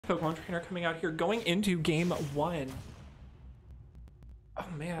Pokemon Trainer coming out here, going into game 1. Oh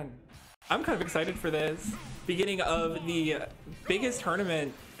man, I'm kind of excited for this. Beginning of the biggest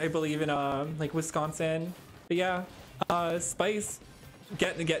tournament, I believe, in like Wisconsin. But yeah, Spice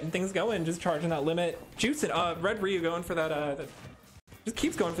getting things going, just charging that limit, juicing. Red Ryu going for that. Just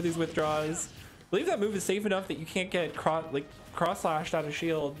keeps going for these withdraws. I believe that move is safe enough that you can't get cross-slashed out of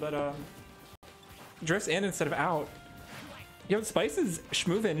shield, but drifts in instead of out. Yo, Spice is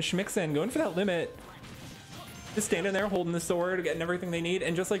schmixing, going for that limit. Just standing there holding the sword, getting everything they need,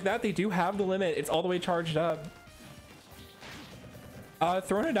 and just like that, they do have the limit. It's all the way charged up.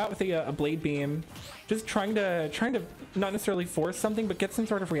 Throwing it out with a blade beam, just trying to not necessarily force something, but get some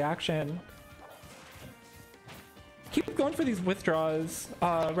sort of reaction. Keep going for these withdraws,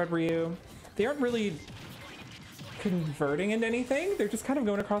 Red Ryu. They aren't really converting into anything. They're just kind of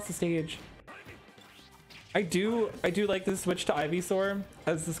going across the stage. I do like the switch to Ivysaur,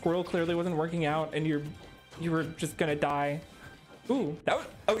 as the Squirtle clearly wasn't working out, and you were just gonna die. Ooh, that was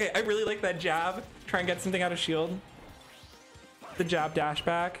okay. I really like that jab. Try and get something out of shield. The jab dash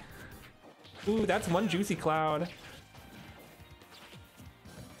back. Ooh, that's one juicy cloud.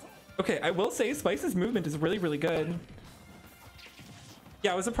 Okay, I will say Spice's movement is really good.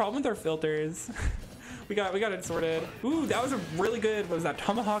 Yeah, it was a problem with our filters. we got it sorted. Ooh, that was a really good, what was that,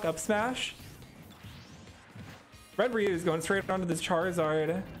 Tomahawk up smash? Red Ryu is going straight onto this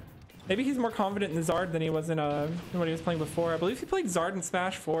Charizard. Maybe he's more confident in the Zard than he was in when he was playing before. I believe he played Zard in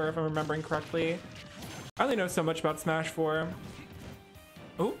Smash 4, if I'm remembering correctly. I only know so much about Smash 4.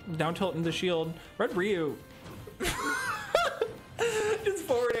 Oh, down tilt in the shield. Red Ryu. Just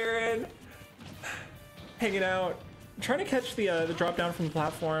forward airing. Hanging out. Trying to catch the drop down from the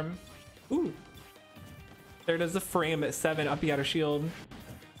platform. Ooh. There it is, the frame at 7 up out of shield.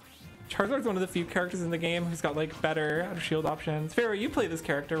 Charizard's one of the few characters in the game who's got like better out of shield options. Pharaoh, you play this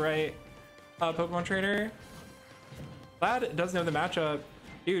character, right? Pokemon Trainer. Lad does know the matchup.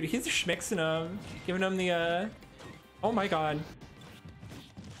 Dude, he's schmixing him, giving him the oh my god.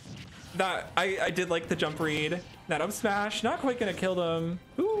 That I did like the jump read. That up smash, not quite gonna kill them.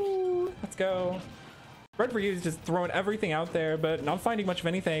 Ooh, let's go. Red Ryu's just throwing everything out there, but not finding much of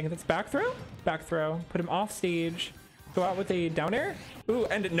anything. That's back throw? Back throw. Put him off stage. Go out with a down air. Ooh,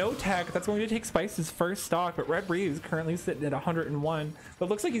 and no tech. That's going to take Spice's first stock, but Red Ryu is currently sitting at 101. But it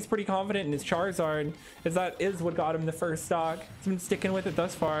looks like he's pretty confident in his Charizard, as that is what got him the first stock. He's been sticking with it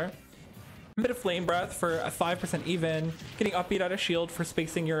thus far. A bit of Flame Breath for a 5% even. Getting upbeat out of shield for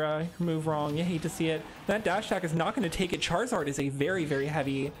spacing your move wrong. You hate to see it. That dash attack is not going to take it. Charizard is a very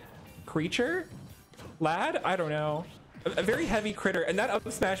heavy creature. Lad? I don't know. A very heavy critter, and that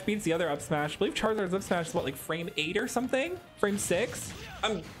up smash beats the other up smash. I believe Charizard's up smash is what, like frame 8 or something? Frame 6?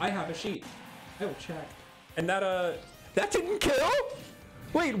 I have a sheet. I will check. And that didn't kill?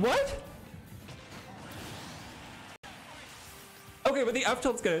 Wait, what? Okay, but the up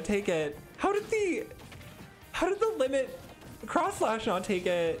tilt's gonna take it. How did the limit cross slash not take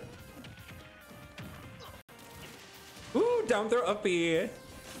it? Ooh, down throw up B.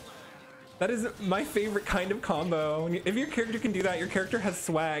 That is my favorite kind of combo. If your character can do that, your character has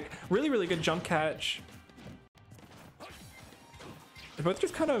swag. Really good jump catch. They're both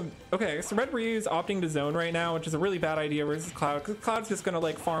just kind of... Okay, so Red Ryu's opting to zone right now, which is a really bad idea versus Cloud, because Cloud's just gonna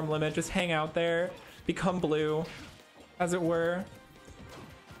like farm limit, just hang out there, become blue, as it were.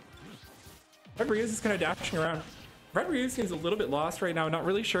 Red Ryu's just kind of dashing around. Red Ryu seems a little bit lost right now, not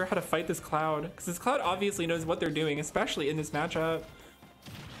really sure how to fight this Cloud, because this Cloud obviously knows what they're doing, especially in this matchup.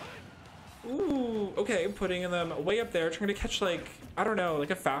 Ooh, okay, putting them way up there, trying to catch like, I don't know,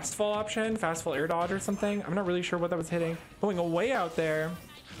 like a fast fall option, fast fall air dodge or something. I'm not really sure what that was hitting. Going way out there.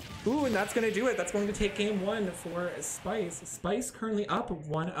 Ooh, and that's gonna do it. That's going to take game 1 for Spice. Spice currently up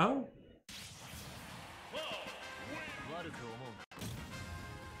 1-0.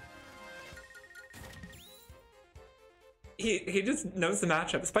 He just knows the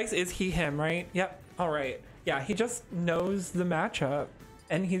matchup. Spice is he, him, right? Yep, all right. Yeah, he just knows the matchup.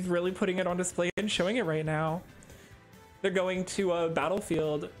 And he's really putting it on display and showing it right now. They're going to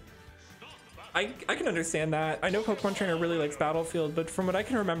Battlefield. I can understand that. I know Pokemon Trainer really likes Battlefield, but from what I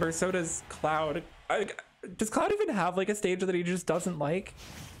can remember, so does Cloud. Does Cloud even have like a stage that he just doesn't like?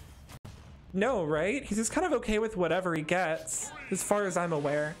 No, right? He's just kind of okay with whatever he gets, as far as I'm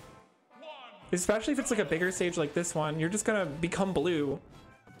aware. Especially if it's like a bigger stage like this one, you're just gonna become blue.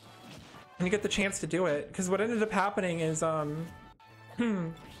 And you get the chance to do it. Because what ended up happening is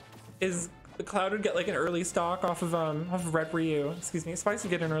is the Cloud would get like an early stock off of Red Ryu. Excuse me, Spice would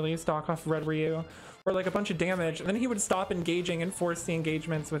get an early stock off of Red Ryu, or like a bunch of damage, and then he would stop engaging and force the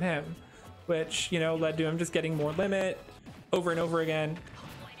engagements with him, which, you know, led to him just getting more limit over and over again.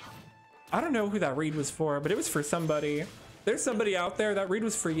 I don't know who that read was for, but it was for somebody. There's somebody out there. That read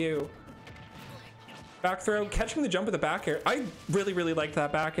was for you. Back throw, catching the jump with the back air. I really, really liked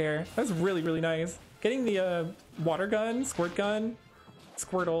that back air. That was really, really nice. Getting the water gun, squirt gun,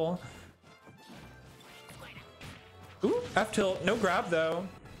 Squirtle. Ooh, F tilt, no grab though.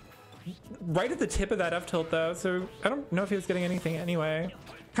 Right at the tip of that F tilt though, so I don't know if he was getting anything anyway.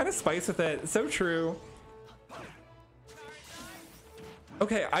 Kind of spice with it, so true.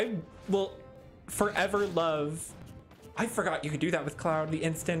 Okay, I will forever love. I forgot you could do that with Cloud, the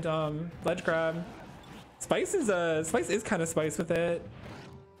instant ledge grab. Spice is kind of spice with it.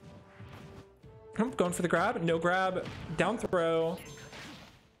 I'm going for the grab, no grab, down throw.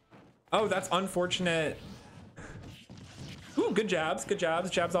 Oh, that's unfortunate. Ooh, good jabs,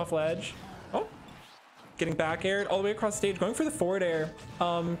 jabs off ledge. Oh, getting back aired all the way across stage, going for the forward air.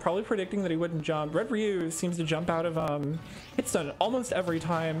 Probably predicting that he wouldn't jump. Red Ryu seems to jump out of hit stun almost every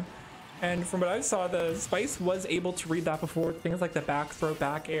time. And from what I saw, the Spice was able to read that before, things like the back throw,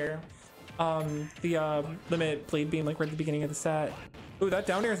 back air. The limit blade beam like right at the beginning of the set. Ooh, that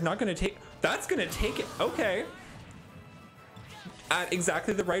down air is not gonna take, that's gonna take it, okay. At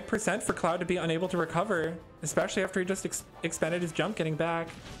exactly the right percent for Cloud to be unable to recover, especially after he just expended his jump getting back.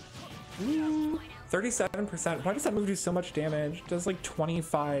 Ooh, 37%. Why does that move do so much damage? It does like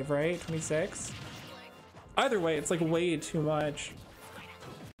 25, right? 26? Either way, it's like way too much.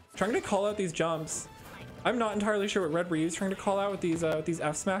 Trying to call out these jumps. I'm not entirely sure what Red Ryu's trying to call out with these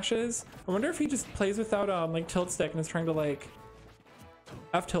F smashes. I wonder if he just plays without like tilt stick and is trying to like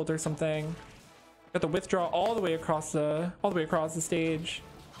F tilt or something. Got the withdraw all the way across the stage.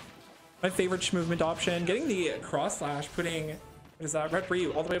 My favorite movement option. Getting the cross slash, putting what is that? Red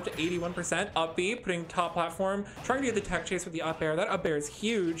Ryu all the way up to 81%. Up B, putting top platform, trying to get the tech chase with the up air. That up air is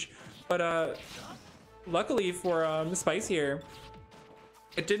huge, but luckily for Spice here,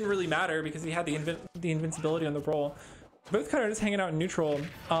 it didn't really matter because he had the invincibility on the roll. Both kind of just hanging out in neutral.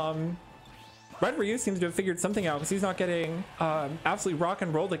 Red Ryu seems to have figured something out because he's not getting absolutely rock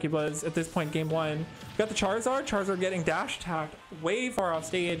and rolled like he was at this point game one. Got the Charizard getting dash attacked way far off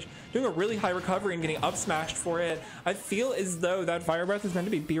stage, doing a really high recovery and getting up smashed for it. I feel as though that Fire Breath is meant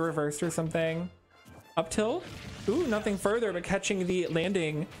to be B reversed or something. Up tilt? Ooh, nothing further but catching the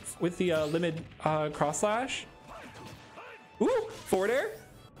landing with the limit cross slash. Ooh, forward air.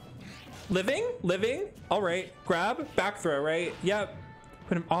 Living. All right, grab, back throw, right? Yep.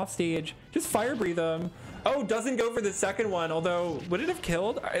 Put him off stage. Just fire breathe him. Oh, doesn't go for the second one. Although, would it have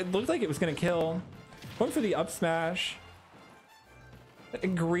killed? It looked like it was gonna kill. Going for the up smash.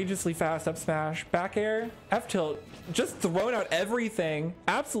 Egregiously fast up smash. Back air. F tilt. Just throwing out everything.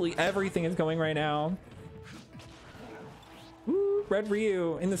 Absolutely everything is going right now. Woo, Red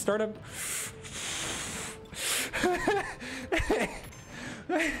Ryu in the startup.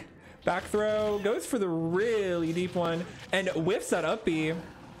 Back throw, goes for the really deep one and whiffs that up B.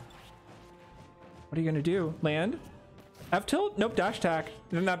 What are you gonna do? Land? F tilt? Nope, dash attack.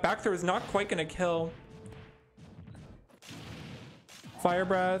 Then that back throw is not quite gonna kill. Fire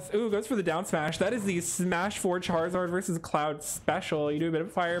breath. Ooh, goes for the down smash. That is the Smash 4 Charizard versus Cloud special. You do a bit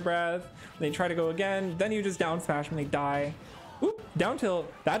of fire breath, then you try to go again, then you just down smash when they die. Oop, down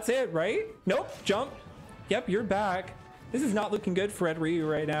tilt. That's it, right? Nope, jump. Yep, you're back. This is not looking good for Red Ryu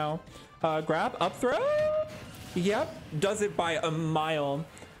right now. Grab, up throw. Yep, does it by a mile.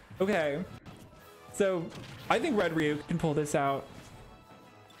 Okay, so I think Red Ryu can pull this out.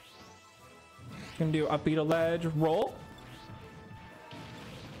 Gonna do up B to ledge, roll.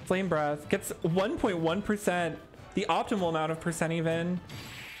 Flame breath, gets 1.1%, the optimal amount of percent even.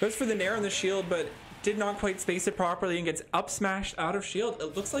 Goes for the nair on the shield, but did not quite space it properly and gets up smashed out of shield.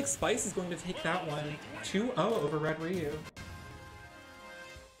 It looks like Spice is going to take that one 2-0 over Red Ryu.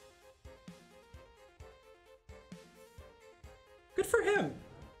 Good for him.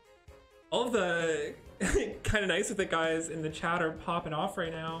 All of the kind of nice with it guys in the chat are popping off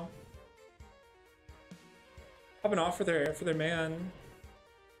right now. Popping off for their man.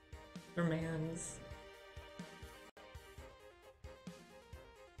 Their mans.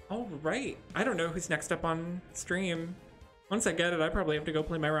 All right, I don't know who's next up on stream. Once I get it, I probably have to go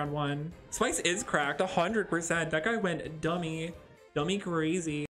play my round one. Spice is cracked 100%. That guy went dummy crazy.